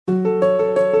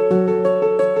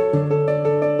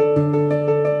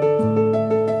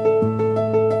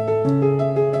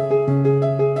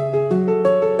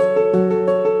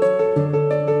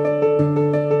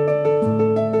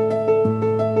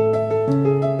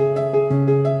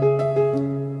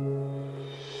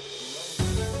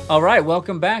All right,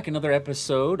 welcome back. Another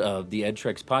episode of the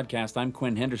EdTrex podcast. I'm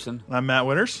Quinn Henderson. I'm Matt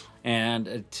Winters.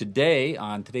 And today,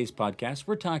 on today's podcast,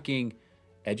 we're talking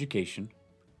education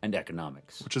and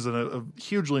economics. Which is a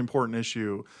hugely important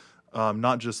issue,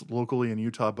 not just locally in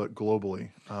Utah, but globally,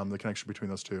 the connection between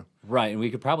those two. Right, and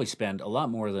we could probably spend a lot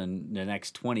more than the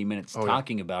next 20 minutes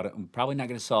talking about it. I'm probably not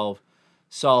going to solve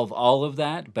all of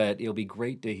that, but it'll be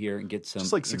great to hear and get some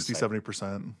just like 60,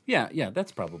 70%. Yeah,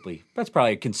 that's probably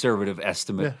a conservative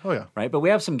estimate. Yeah. Right, but we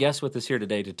have some guests with us here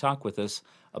today to talk with us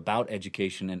about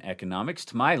education and economics.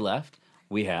 To my left,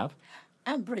 we have...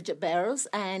 I'm Bridgette Barrows,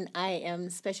 and I am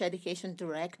Special Education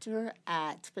Director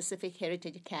at Pacific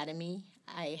Heritage Academy.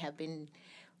 I have been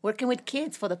working with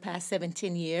kids for the past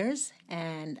 17 years,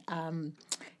 and I'm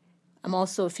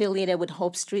also affiliated with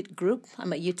Hope Street Group.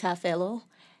 I'm a Utah Fellow,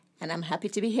 and I'm happy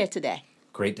to be here today.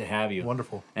 Great to have you.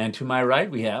 Wonderful. And to my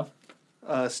right, we have...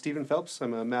 Stephen Phelps.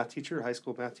 I'm a math teacher, high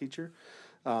school math teacher.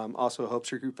 Also a Hope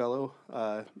Street Group Fellow,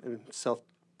 and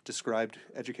self-described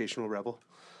educational rebel.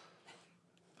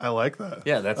 I like that.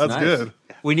 Yeah, that's nice. Good.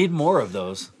 We need more of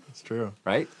those. That's true.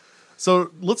 Right?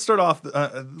 So let's start off.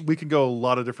 We can go a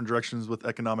lot of different directions with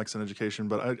economics and education,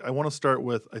 but I want to start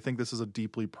with, I think this is a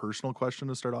deeply personal question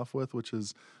to start off with, which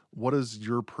is, what is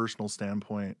your personal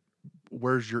standpoint?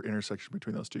 Where's your intersection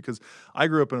between those two? Because I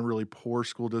grew up in a really poor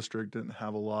school district, didn't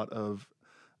have a lot of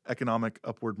economic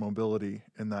upward mobility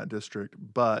in that district,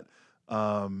 but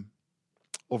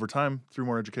over time, through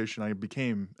more education, I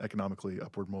became economically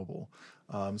upward mobile.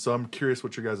 So I'm curious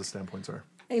what your guys' standpoints are.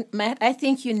 Matt, I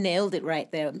think you nailed it right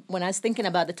there. When I was thinking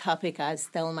about the topic, I was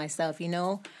telling myself,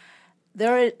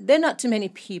 there are not too many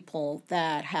people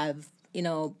that have,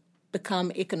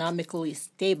 become economically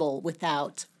stable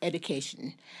without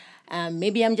education.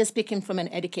 Maybe I'm just speaking from an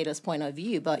educator's point of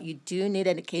view, but you do need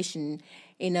education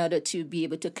in order to be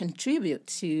able to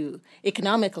contribute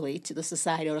economically to the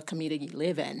society or community you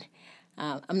live in.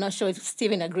 I'm not sure if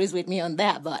Stephen agrees with me on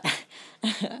that, but...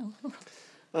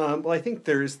 Well, I think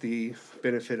there's the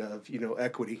benefit of,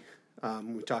 equity.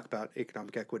 When we talk about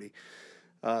economic equity.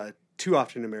 Too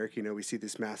often in America, we see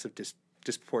this massive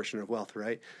disproportion of wealth,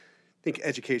 right? I think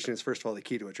education is, first of all, the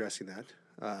key to addressing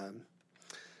that.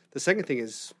 The second thing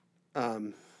is, I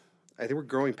think we're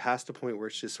growing past a point where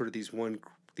it's just sort of these one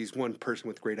person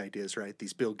with great ideas, right?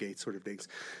 These Bill Gates sort of things,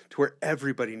 to where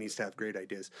everybody needs to have great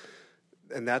ideas.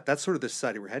 And that's sort of the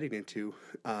society we're heading into.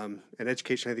 And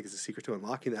education, I think, is the secret to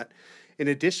unlocking that. In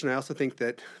addition, I also think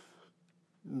that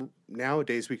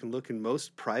nowadays we can look in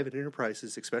most private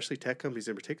enterprises, especially tech companies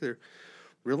in particular,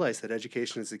 realize that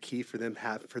education is the key for them to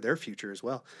have for their future as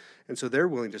well. And so they're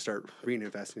willing to start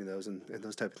reinvesting in those and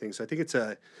those type of things. So I think it's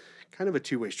a kind of a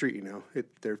two-way street,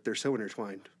 They're so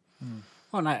intertwined.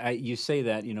 Well, and you say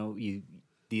that,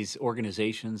 these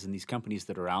organizations and these companies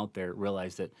that are out there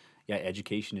realize that,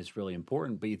 education is really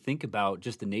important. But you think about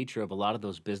just the nature of a lot of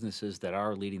those businesses that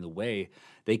are leading the way,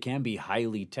 they can be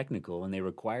highly technical and they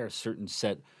require a certain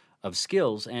set of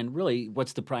skills. And really,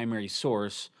 what's the primary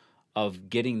source of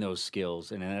getting those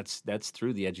skills? And that's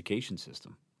through the education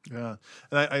system. Yeah,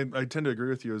 and I tend to agree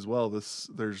with you as well.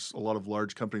 There's a lot of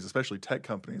large companies, especially tech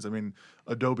companies. I mean,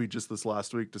 Adobe just this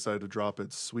last week decided to drop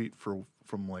its suite from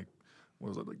like, what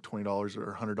was it, like $20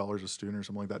 or $100 a student or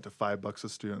something like that to $5 a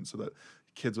student, so that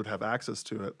kids would have access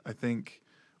to it. I think.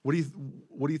 What do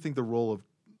you think the role of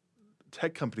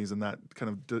tech companies in that kind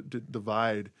of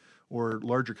divide, or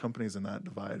larger companies in that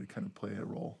divide, kind of play a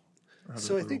role?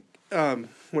 So I think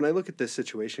when I look at this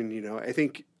situation, I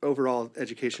think overall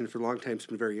education for a long time has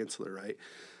been very insular, right?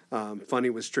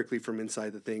 Funding was strictly from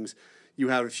inside the things. You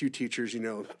have a few teachers,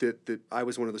 that I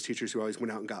was one of those teachers who always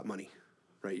went out and got money,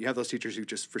 right? You have those teachers who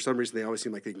just, for some reason, they always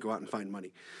seem like they can go out and find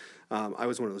money. I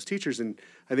was one of those teachers, and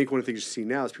I think one of the things you see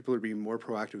now is people are being more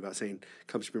proactive about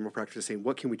companies are being more proactive saying,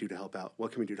 what can we do to help out?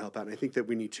 What can we do to help out? And I think that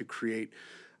we need to create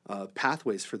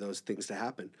pathways for those things to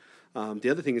happen. The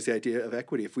other thing is the idea of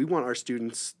equity. If we want our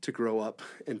students to grow up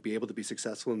and be able to be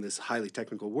successful in this highly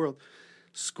technical world,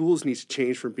 schools need to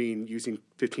change from using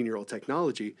 15-year-old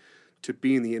technology to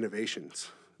being the innovations.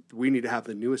 We need to have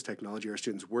the newest technology, our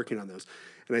students working on those.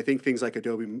 And I think things like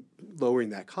Adobe lowering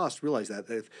that cost realize that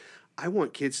if I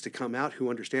want kids to come out who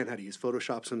understand how to use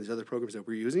Photoshop, some of these other programs that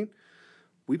we're using,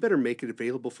 we better make it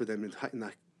available for them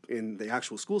in the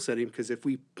actual school setting, because if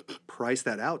we price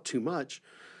that out too much,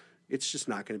 it's just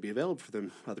not going to be available for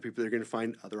them. Other people are going to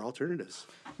find other alternatives.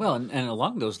 Well, and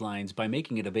along those lines, by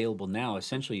making it available now,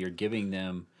 essentially you're giving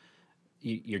them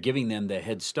the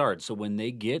head start. So when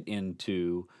they get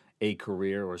into a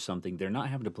career or something, they're not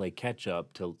having to play catch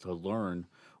up to learn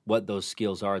what those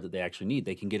skills are that they actually need.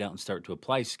 They can get out and start to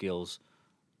apply skills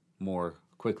more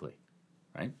quickly,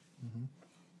 right? Mm-hmm.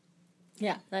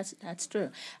 Yeah, that's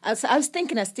true. I was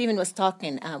thinking as Stephen was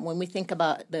talking, when we think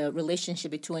about the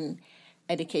relationship between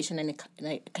education and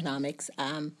economics,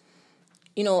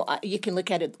 you can look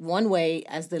at it one way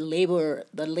as the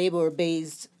labor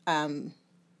based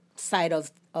side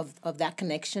of that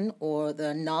connection, or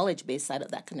the knowledge based side of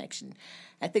that connection.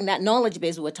 I think that knowledge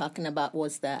base we're talking about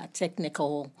was the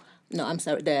technical. No, I'm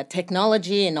sorry, the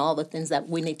technology and all the things that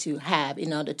we need to have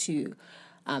in order to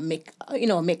make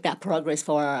that progress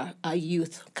for our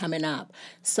youth coming up.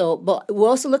 So, but we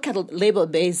also look at a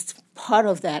labor-based part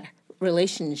of that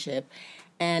relationship,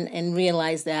 and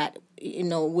realize that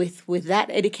with that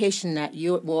education that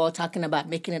we're all talking about,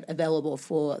 making it available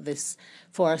for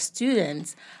our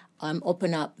students,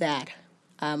 open up that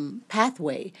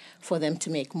pathway for them to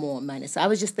make more money. So I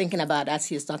was just thinking about, as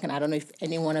he was talking, I don't know if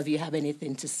any one of you have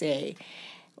anything to say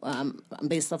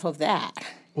based off of that.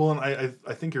 Well, and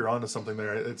I think you're onto something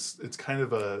there. It's kind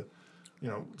of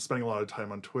spending a lot of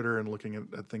time on Twitter and looking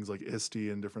at things like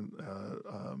ISTE and different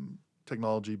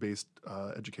technology-based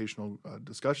educational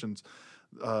discussions.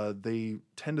 They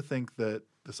tend to think that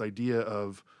this idea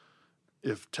of,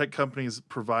 if tech companies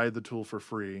provide the tool for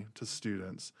free to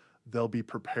students, they'll be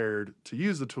prepared to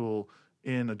use the tool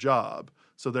in a job.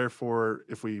 So therefore,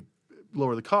 if we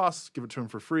lower the costs, give it to them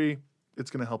for free,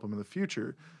 it's going to help them in the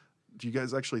future. Do you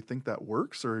guys actually think that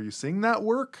works, or are you seeing that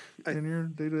work in your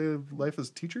day-to-day life as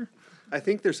a teacher? I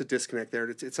think there's a disconnect there.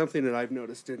 It's something that I've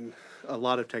noticed in a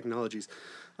lot of technologies.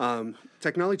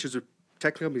 Tech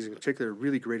companies in particular are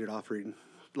really great at offering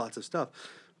lots of stuff,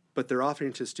 but they're offering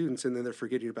it to students, and then they're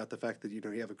forgetting about the fact that you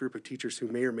have a group of teachers who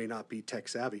may or may not be tech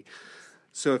savvy.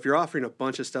 So if you're offering a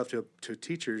bunch of stuff to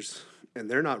teachers and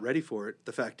they're not ready for it,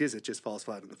 the fact is it just falls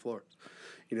flat on the floor.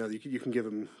 You can give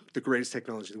them the greatest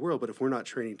technology in the world, but if we're not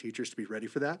training teachers to be ready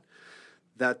for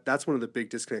that's one of the big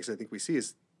disconnects I think we see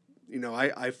is,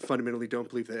 I fundamentally don't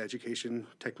believe that education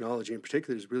technology in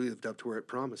particular has really lived up to where it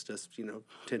promised us, 10,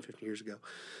 15 years ago.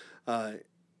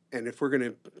 And if we're going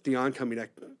to, the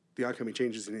oncoming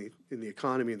changes in the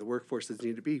economy and the workforce that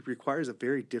need to be requires a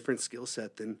very different skill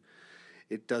set than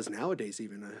it does nowadays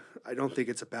even. I don't think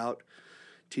it's about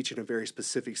teaching a very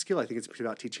specific skill. I think it's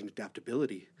about teaching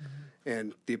adaptability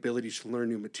and the ability to learn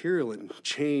new material and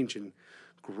change and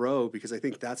grow, because I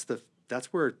think that's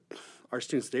where our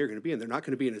students today are going to be, and they're not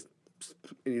going to be in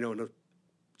a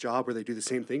job where they do the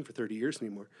same thing for 30 years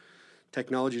anymore.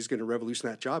 Technology is going to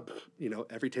revolutionize that job.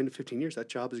 Every 10 to 15 years, that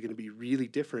job is going to be really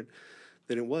different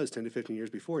than it was 10 to 15 years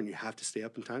before, and you have to stay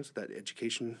up in time, so that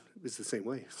education is the same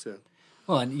way. So.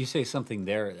 Well, and you say something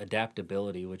there,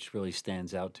 adaptability, which really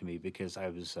stands out to me, because I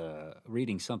was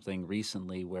reading something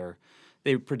recently where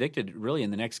they predicted really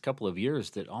in the next couple of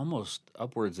years that almost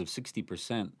upwards of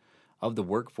 60% of the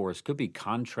workforce could be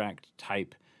contract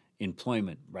type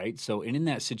employment, right? So, and in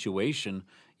that situation,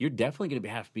 you're definitely going to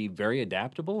have to be very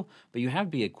adaptable, but you have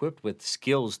to be equipped with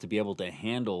skills to be able to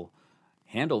handle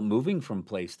moving from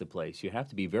place to place. You have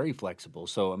to be very flexible.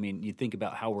 So, I mean, you think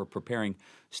about how we're preparing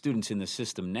students in the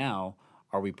system now.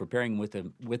 Are we preparing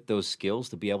with those skills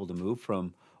to be able to move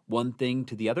from one thing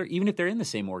to the other, even if they're in the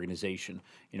same organization?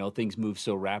 Things move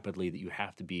so rapidly that you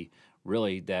have to be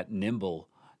really that nimble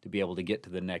to be able to get to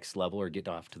the next level or get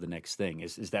off to the next thing.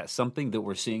 Is that something that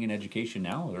we're seeing in education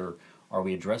now, or are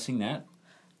we addressing that?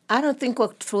 I don't think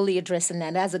we're fully addressing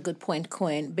that. That's a good point,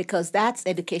 Cohen, because that's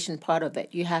education part of it.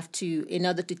 You have to, in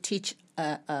order to teach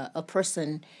a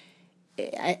person,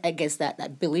 I guess that I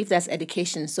believe that's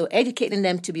education. So educating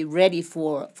them to be ready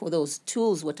for those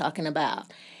tools we're talking about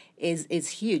is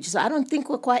huge. So I don't think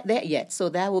we're quite there yet. So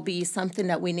that will be something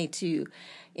that we need to,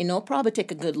 probably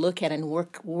take a good look at and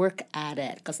work at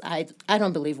it, because I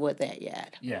don't believe we're there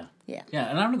yet. Yeah.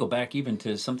 And I'm going to go back even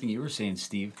to something you were saying,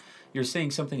 Steve. You're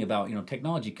saying something about,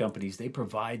 technology companies, they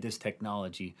provide this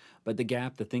technology, but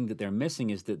the thing that they're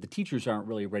missing is that the teachers aren't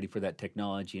really ready for that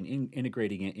technology and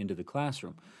integrating it into the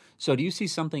classroom. So do you see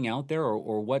something out there,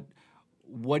 or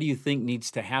what do you think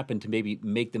needs to happen to maybe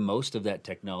make the most of that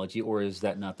technology, or is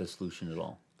that not the solution at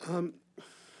all?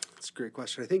 That's a great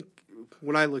question. I think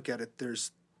when I look at it,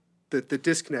 there's the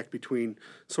disconnect between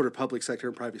sort of public sector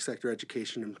and private sector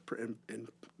education and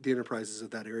the enterprises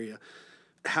of that area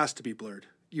has to be blurred.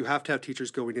 You have to have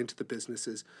teachers going into the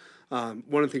businesses. One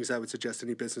of the things I would suggest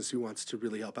any business who wants to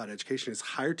really help out education is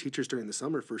hire teachers during the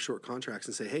summer for short contracts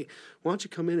and say, hey, why don't you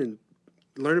come in and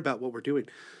learn about what we're doing?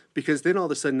 Because then all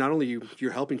of a sudden, not only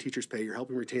you're helping teachers pay, you're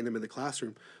helping retain them in the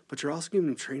classroom, but you're also giving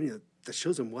them training that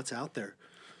shows them what's out there.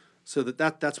 So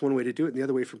that's one way to do it. And the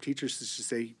other way from teachers is to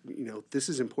say, this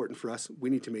is important for us. We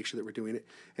need to make sure that we're doing it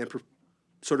and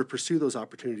sort of pursue those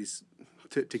opportunities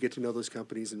to get to know those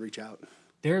companies and reach out.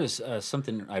 There's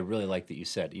something I really like that you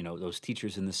said. Those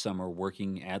teachers in the summer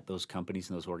working at those companies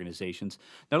and those organizations.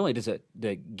 Not only does it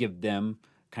give them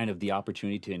kind of the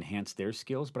opportunity to enhance their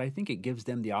skills, but I think it gives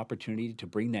them the opportunity to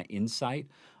bring that insight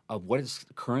of what it's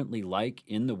currently like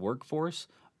in the workforce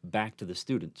back to the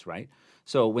students, right?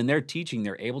 So when they're teaching,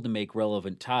 they're able to make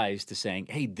relevant ties to saying,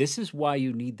 hey, this is why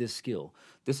you need this skill.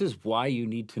 This is why you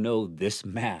need to know this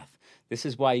math. This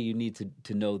is why you need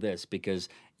to know this, because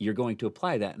you're going to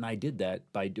apply that. And I did that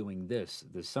by doing this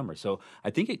summer. So I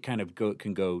think it kind of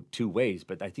can go two ways,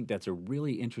 but I think that's a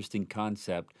really interesting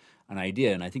concept, an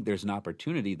idea. And I think there's an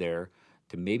opportunity there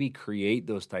to maybe create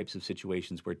those types of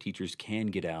situations where teachers can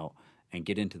get out and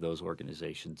get into those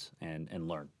organizations and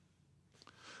learn.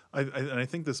 And I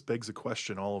think this begs a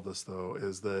question, all of this, though,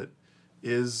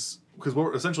 because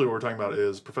essentially what we're talking about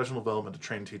is professional development to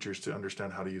train teachers to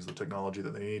understand how to use the technology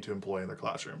that they need to employ in their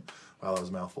classroom. Wow, that was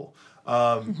a mouthful.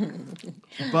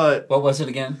 But what was it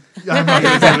again? I'm not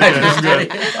going to say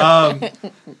it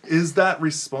again. Is that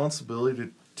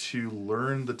responsibility to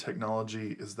learn the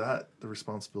technology, is that the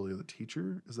responsibility of the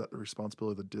teacher? Is that the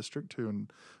responsibility of the district to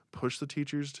push the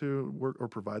teachers to work or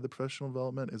provide the professional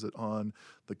development? Is it on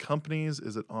the companies?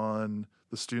 Is it on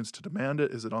the students to demand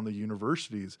it? Is it on the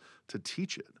universities to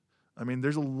teach it? I mean,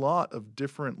 there's a lot of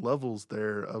different levels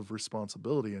there of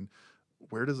responsibility, and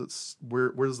where does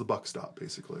the buck stop,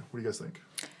 basically? What do you guys think?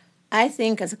 I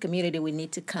think as a community we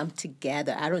need to come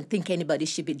together. I don't think anybody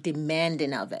should be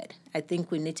demanding of it. I think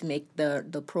we need to make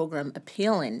the program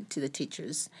appealing to the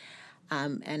teachers.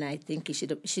 And I think it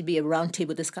should be a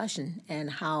roundtable discussion,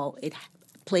 and how it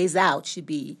plays out should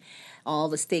be all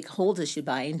the stakeholders should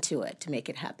buy into it to make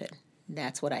it happen.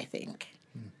 That's what I think.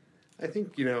 I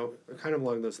think, kind of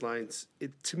along those lines, I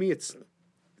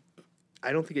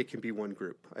don't think it can be one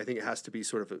group. I think it has to be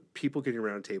sort of people getting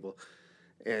around a table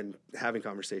and having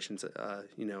conversations.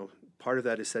 Part of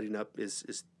that is setting up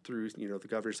is through, the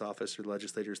governor's office or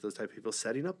legislators, those type of people,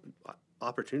 setting up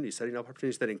opportunities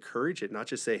that encourage it, not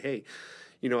just say, hey,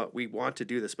 we want to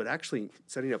do this, but actually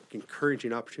setting up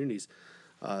encouraging opportunities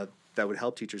that would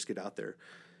help teachers get out there.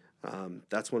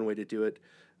 That's one way to do it.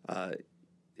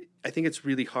 I think it's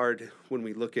really hard when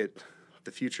we look at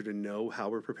the future to know how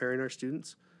we're preparing our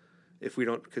students if we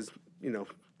don't, because,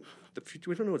 the future,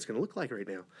 we don't know what it's going to look like right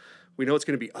now. We know it's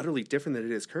going to be utterly different than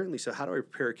it is currently. So how do I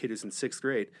prepare a kid who's in sixth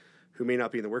grade who may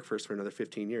not be in the workforce for another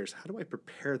 15 years? How do I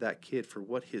prepare that kid for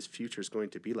what his future is going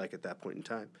to be like at that point in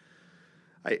time?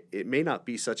 It may not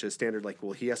be such a standard like,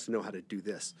 well, he has to know how to do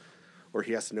this or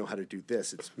he has to know how to do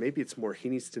this. Maybe it's more he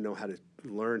needs to know how to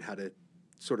learn how to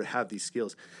sort of have these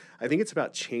skills. I think it's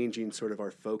about changing sort of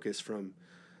our focus from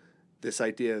this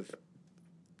idea of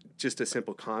just a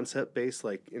simple concept based,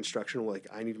 like instructional, like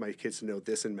I need my kids to know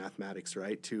this in mathematics,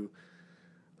 right? To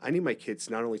I need my kids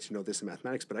not only to know this in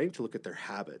mathematics, but I need to look at their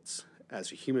habits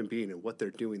as a human being and what they're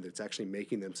doing that's actually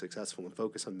making them successful, and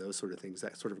focus on those sort of things.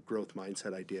 That sort of growth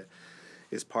mindset idea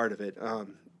is part of it.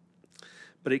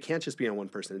 But it can't just be on one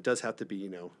person. It does have to be,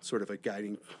 sort of a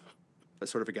guiding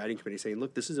committee saying,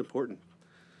 look, this is important.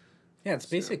 Yeah, it's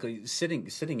basically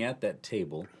sitting at that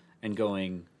table and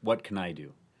going, what can I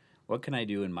do? What can I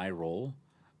do in my role,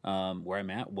 where I'm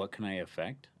at? What can I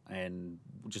affect? And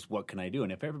just what can I do?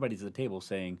 And if everybody's at the table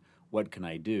saying, what can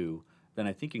I do? Then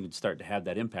I think you can start to have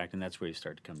that impact, and that's where you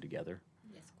start to come together,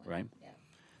 right? Yeah.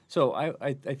 So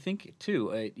I think,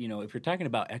 too, if you're talking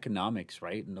about economics,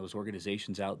 right, and those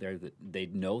organizations out there that they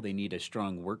know they need a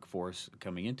strong workforce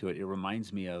coming into it, it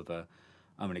reminds me of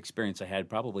an experience I had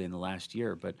probably in the last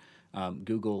year. But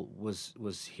Google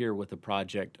was here with a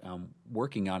project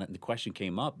working on it, and the question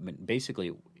came up,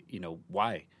 basically,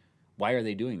 why? Why are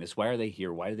they doing this? Why are they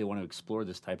here? Why do they want to explore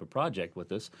this type of project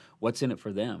with us? What's in it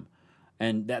for them?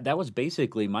 And that was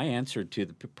basically my answer to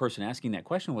the person asking that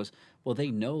question was, well, they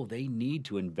know they need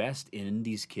to invest in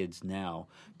these kids now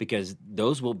because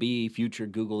those will be future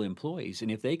Google employees. And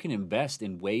if they can invest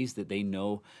in ways that they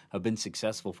know have been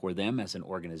successful for them as an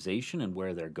organization and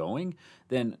where they're going,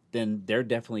 then they're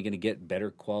definitely going to get better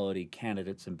quality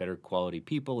candidates and better quality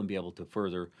people and be able to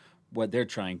further what they're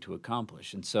trying to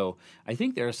accomplish. And so I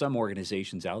think there are some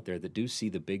organizations out there that do see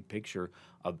the big picture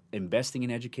of investing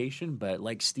in education, but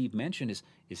like Steve mentioned,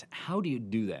 is how do you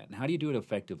do that? And how do you do it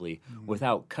effectively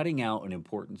without cutting out an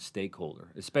important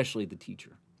stakeholder, especially the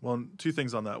teacher? Well, two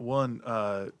things on that. One,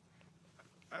 I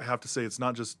have to say it's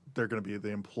not just they're going to be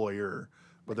the employer,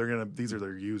 but these are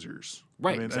their users.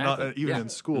 Right, I mean, exactly. Even in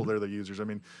school, they're the users. I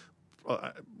mean,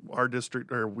 our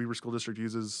district or Weaver School District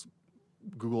uses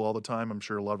Google all the time. I'm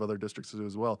sure a lot of other districts do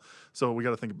as well. So they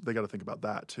got to think about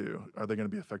that too. Are they going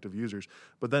to be effective users?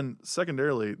 But then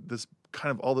secondarily, this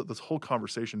whole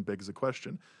conversation begs the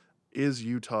question: is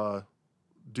Utah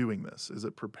doing this? Is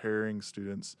it preparing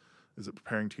students? Is it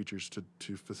preparing teachers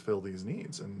to fulfill these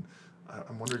needs? And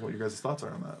I'm wondering what your guys' thoughts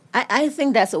are on that. I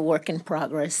think that's a work in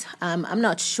progress. I'm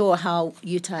not sure how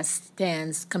Utah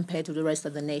stands compared to the rest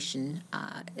of the nation.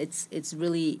 It's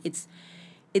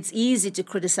easy to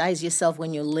criticize yourself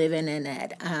when you're living in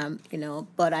it,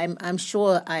 But I'm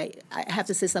sure I have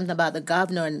to say something about the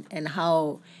governor and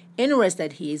how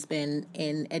interested he's been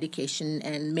in education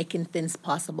and making things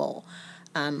possible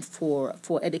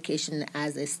for education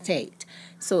as a state.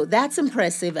 So that's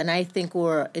impressive, and I think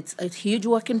it's a huge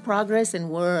work in progress, and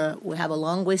we have a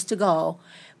long ways to go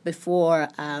before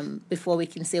we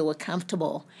can say we're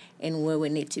comfortable in where we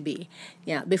need to be.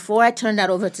 Yeah. Before I turn that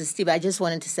over to Steve, I just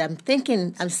wanted to say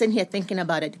I'm sitting here thinking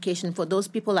about education for those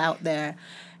people out there.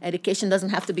 Education doesn't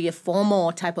have to be a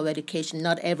formal type of education.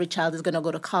 Not every child is going to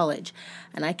go to college,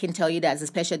 and I can tell you that as a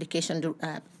special education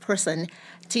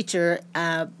teacher,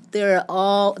 there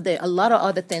are a lot of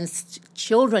other things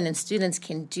children and students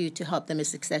can do to help them be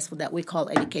successful that we call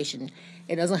education.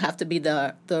 It doesn't have to be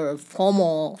the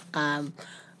formal.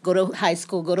 Go to high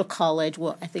school, go to college.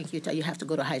 Well, I think Utah, you have to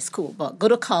go to high school, but go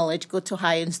to college, go to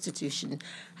higher institution.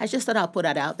 I just thought I'll put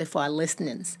that out there for our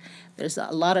listeners. There's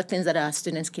a lot of things that our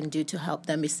students can do to help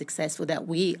them be successful that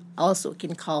we also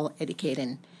can call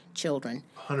educating children.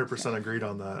 100% agreed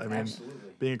on that. I mean, Absolutely.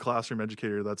 Being a classroom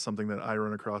educator, that's something that I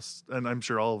run across, and I'm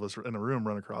sure all of us in a room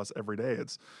run across every day.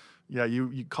 It's,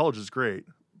 college is great,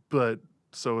 but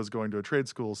so is going to a trade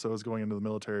school, so is going into the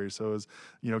military, so is,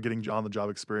 getting on-the-job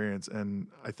experience. And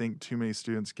I think too many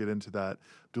students get into that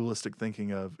dualistic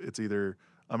thinking of it's either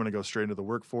I'm going to go straight into the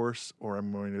workforce or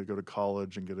I'm going to go to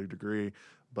college and get a degree.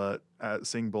 But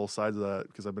seeing both sides of that,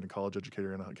 because I've been a college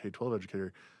educator and a K-12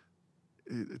 educator,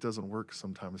 it doesn't work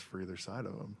sometimes for either side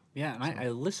of them. Yeah, and I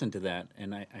listen to that,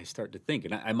 and I start to think,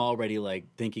 and I'm already like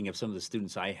thinking of some of the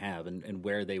students I have and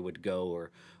where they would go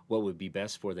or what would be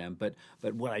best for them. But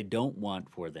what I don't want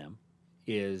for them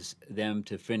is them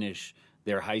to finish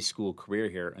their high school career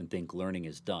here and think learning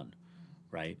is done,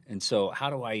 right? And so how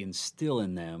do I instill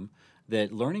in them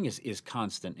that learning is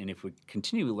constant, and if we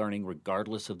continue learning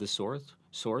regardless of the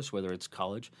source, whether it's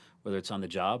college, whether it's on the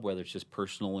job, whether it's just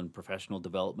personal and professional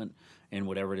development, and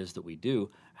whatever it is that we do,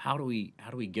 how do we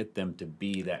get them to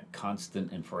be that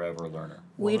constant and forever learner?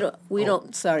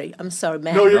 Sorry, I'm sorry,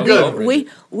 Matt. No, you're good.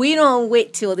 We don't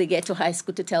wait till they get to high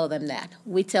school to tell them that.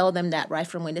 We tell them that right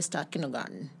from when they start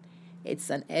kindergarten. It's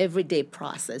an everyday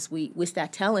process. We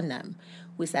start telling them.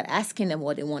 We start asking them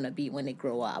what they want to be when they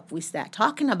grow up. We start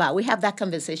talking about. We have that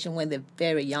conversation when they're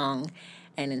very young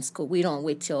and in school. We don't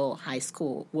wait till high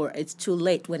school where it's too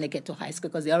late when they get to high school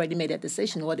because they already made a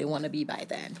decision what they want to be by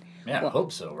then. Yeah, I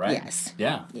hope so, right? Yes.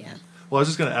 Yeah. Yeah. Well, I was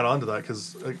just going to add on to that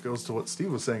because it goes to what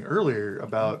Steve was saying earlier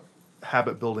about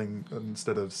habit building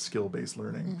instead of skill-based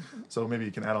learning. Mm-hmm. So maybe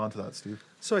you can add on to that, Steve.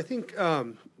 So I think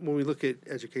when we look at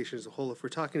education as a whole, if we're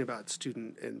talking about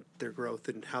student and their growth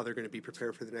and how they're going to be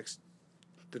prepared for the next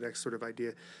sort of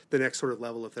idea, the next sort of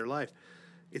level of their life,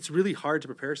 it's really hard to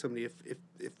prepare somebody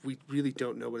if we really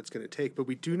don't know what it's going to take. But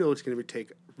we do know it's going to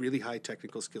take really high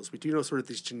technical skills. We do know sort of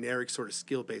these generic sort of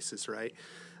skill basis, right?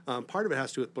 Part of it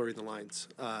has to do with blurring the lines.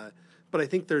 But I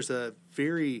think there's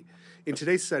in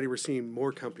today's society, we're seeing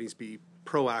more companies be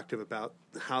proactive about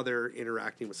how they're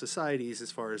interacting with societies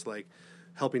as far as like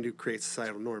helping to create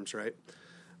societal norms, right?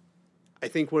 I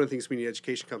think one of the things we need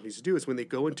education companies to do is when they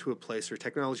go into a place, or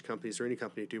technology companies or any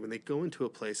company do, when they go into a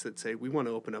place that say, we want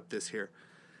to open up this here,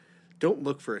 don't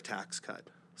look for a tax cut.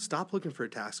 Stop looking for a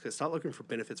tax cut. Stop looking for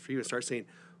benefits for you and start saying,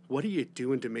 what are you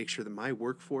doing to make sure that my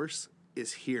workforce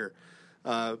is here?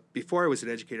 Before I was an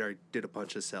educator, I did a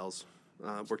bunch of sales.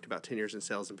 Worked about 10 years in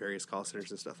sales in various call centers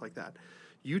and stuff like that.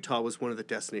 Utah was one of the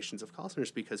destinations of call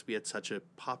centers because we had such a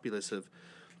populace of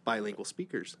bilingual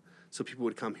speakers. So people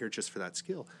would come here just for that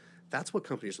skill. That's what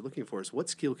companies are looking for, is what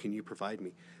skill can you provide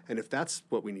me? And if that's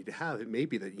what we need to have, it may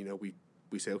be that,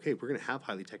 we say, okay, we're going to have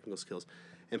highly technical skills.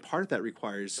 And part of that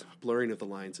requires blurring of the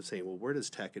lines of saying, well, where does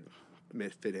tech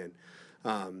fit in?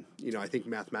 I think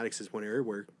mathematics is one area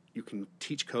where you can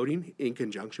teach coding in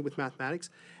conjunction with mathematics,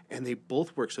 and they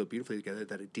both work so beautifully together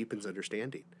that it deepens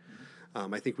understanding.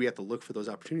 I think we have to look for those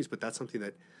opportunities, but that's something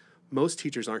that most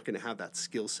teachers aren't going to have that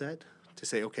skill set to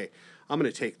say, okay, I'm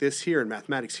going to take this here and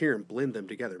mathematics here and blend them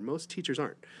together. Most teachers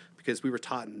aren't, because we were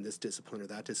taught in this discipline or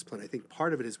that discipline. I think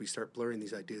part of it is we start blurring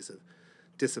these ideas of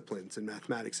disciplines, and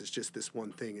mathematics is just this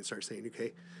one thing, and start saying,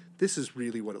 okay, this is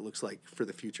really what it looks like for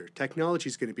the future. Technology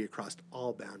is going to be across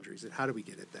all boundaries, and how do we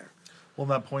get it there? Well,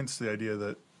 that points to the idea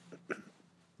that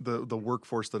the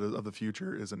workforce of the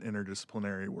future is an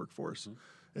interdisciplinary workforce.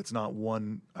 Mm-hmm. It's not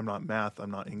one, I'm not math, I'm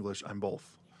not English, I'm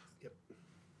both. Yep.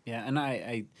 Yeah, and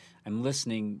I'm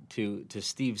listening to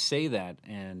Steve say that,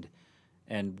 and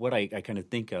what I kind of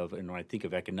think of, and when I think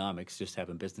of economics, just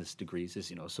having business degrees,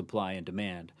 is, supply and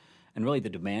demand. And really the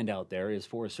demand out there is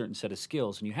for a certain set of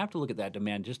skills. And you have to look at that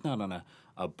demand just not on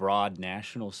a broad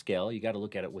national scale. You got to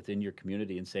look at it within your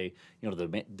community and say,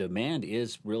 the demand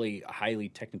is really highly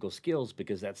technical skills,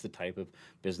 because that's the type of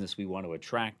business we want to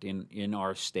attract in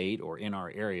our state or in our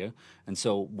area. And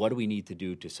so what do we need to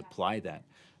do to supply that?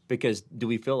 Because do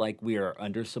we feel like we are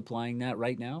undersupplying that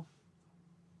right now?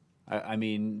 I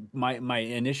mean, my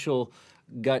initial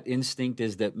gut instinct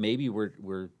is that maybe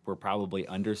we're probably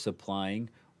undersupplying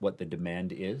what the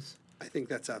demand is. I think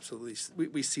that's absolutely,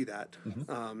 we see that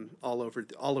all over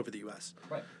the U.S.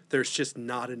 Right. There's just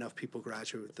not enough people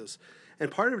graduate with those,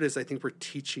 and part of it is I think we're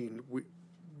teaching.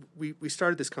 We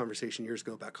started this conversation years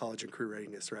ago about college and career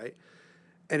readiness, right?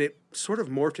 And it sort of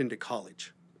morphed into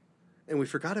college, and we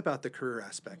forgot about the career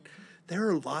aspect. There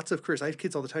are lots of careers. I have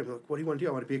kids all the time. They're like, what do you want to do?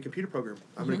 I want to be a computer programmer.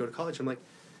 I'm going to go to college. I'm like,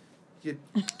 you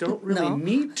don't really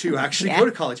need to actually go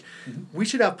to college. Mm-hmm. We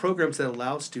should have programs that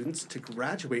allow students to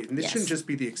graduate. And this shouldn't just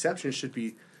be the exception. It should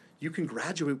be, you can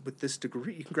graduate with this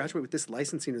degree. You can graduate with this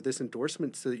licensing or this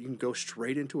endorsement so that you can go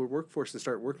straight into a workforce and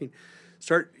start working.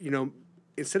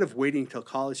 Instead of waiting until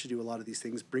college to do a lot of these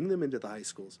things, bring them into the high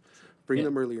schools. Bring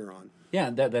them earlier on. Yeah,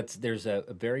 there's a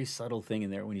very subtle thing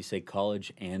in there when you say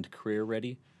college and career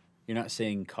ready. You're not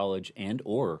saying college and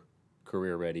or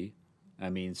career ready. I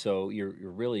mean, so you're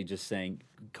really just saying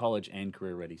college and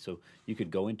career ready. So you could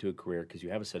go into a career because you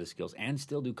have a set of skills and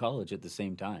still do college at the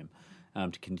same time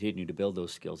to continue to build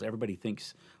those skills. Everybody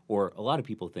thinks, or a lot of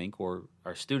people think, or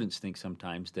our students think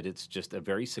sometimes, that it's just a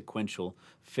very sequential,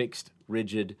 fixed,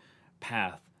 rigid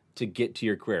path to get to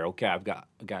your career. Okay, I've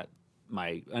got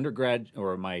my undergrad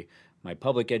or my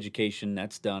public education,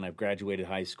 that's done. I've graduated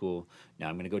high school. Now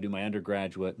I'm going to go do my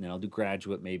undergraduate, and then I'll do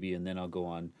graduate maybe, and then I'll go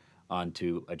on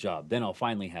to a job. Then I'll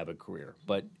finally have a career.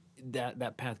 But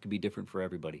that path could be different for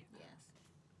everybody.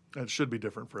 Yes. It should be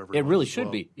different for everyone. It really should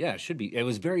be. Yeah, it should be. It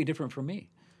was very different for me.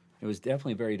 It was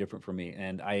definitely very different for me.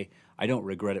 And I don't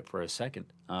regret it for a second,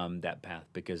 that path,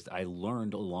 because I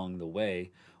learned along the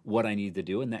way what I needed to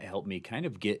do, and that helped me kind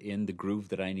of get in the groove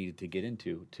that I needed to get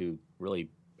into to really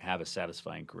have a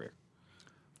satisfying career.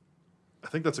 I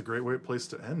think that's a great place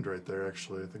to end right there,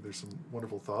 actually. I think there's some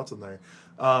wonderful thoughts in there.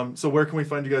 So where can we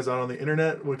find you guys out on the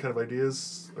internet? What kind of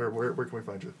ideas, or where can we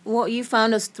find you? Well, you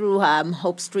found us through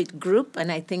Hope Street Group,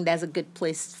 and I think that's a good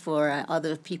place for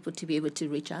other people to be able to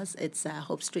reach us. It's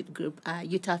Hope Street Group,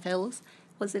 Utah Fellows.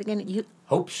 What's it again?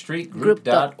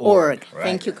 HopeStreetGroup.org. Right.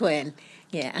 Thank you, Quinn.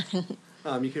 Yeah.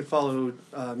 You can follow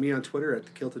me on Twitter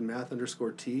at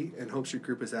KiltonMath_T, and Hope Street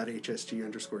Group is at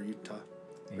HSG_Utah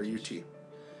or UT.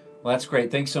 Well, that's great.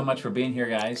 Thanks so much for being here,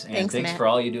 guys. And thanks Matt. for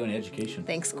all you do in education.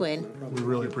 Thanks, Quinn. We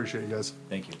really appreciate you guys.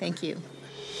 Thank you. Thank you.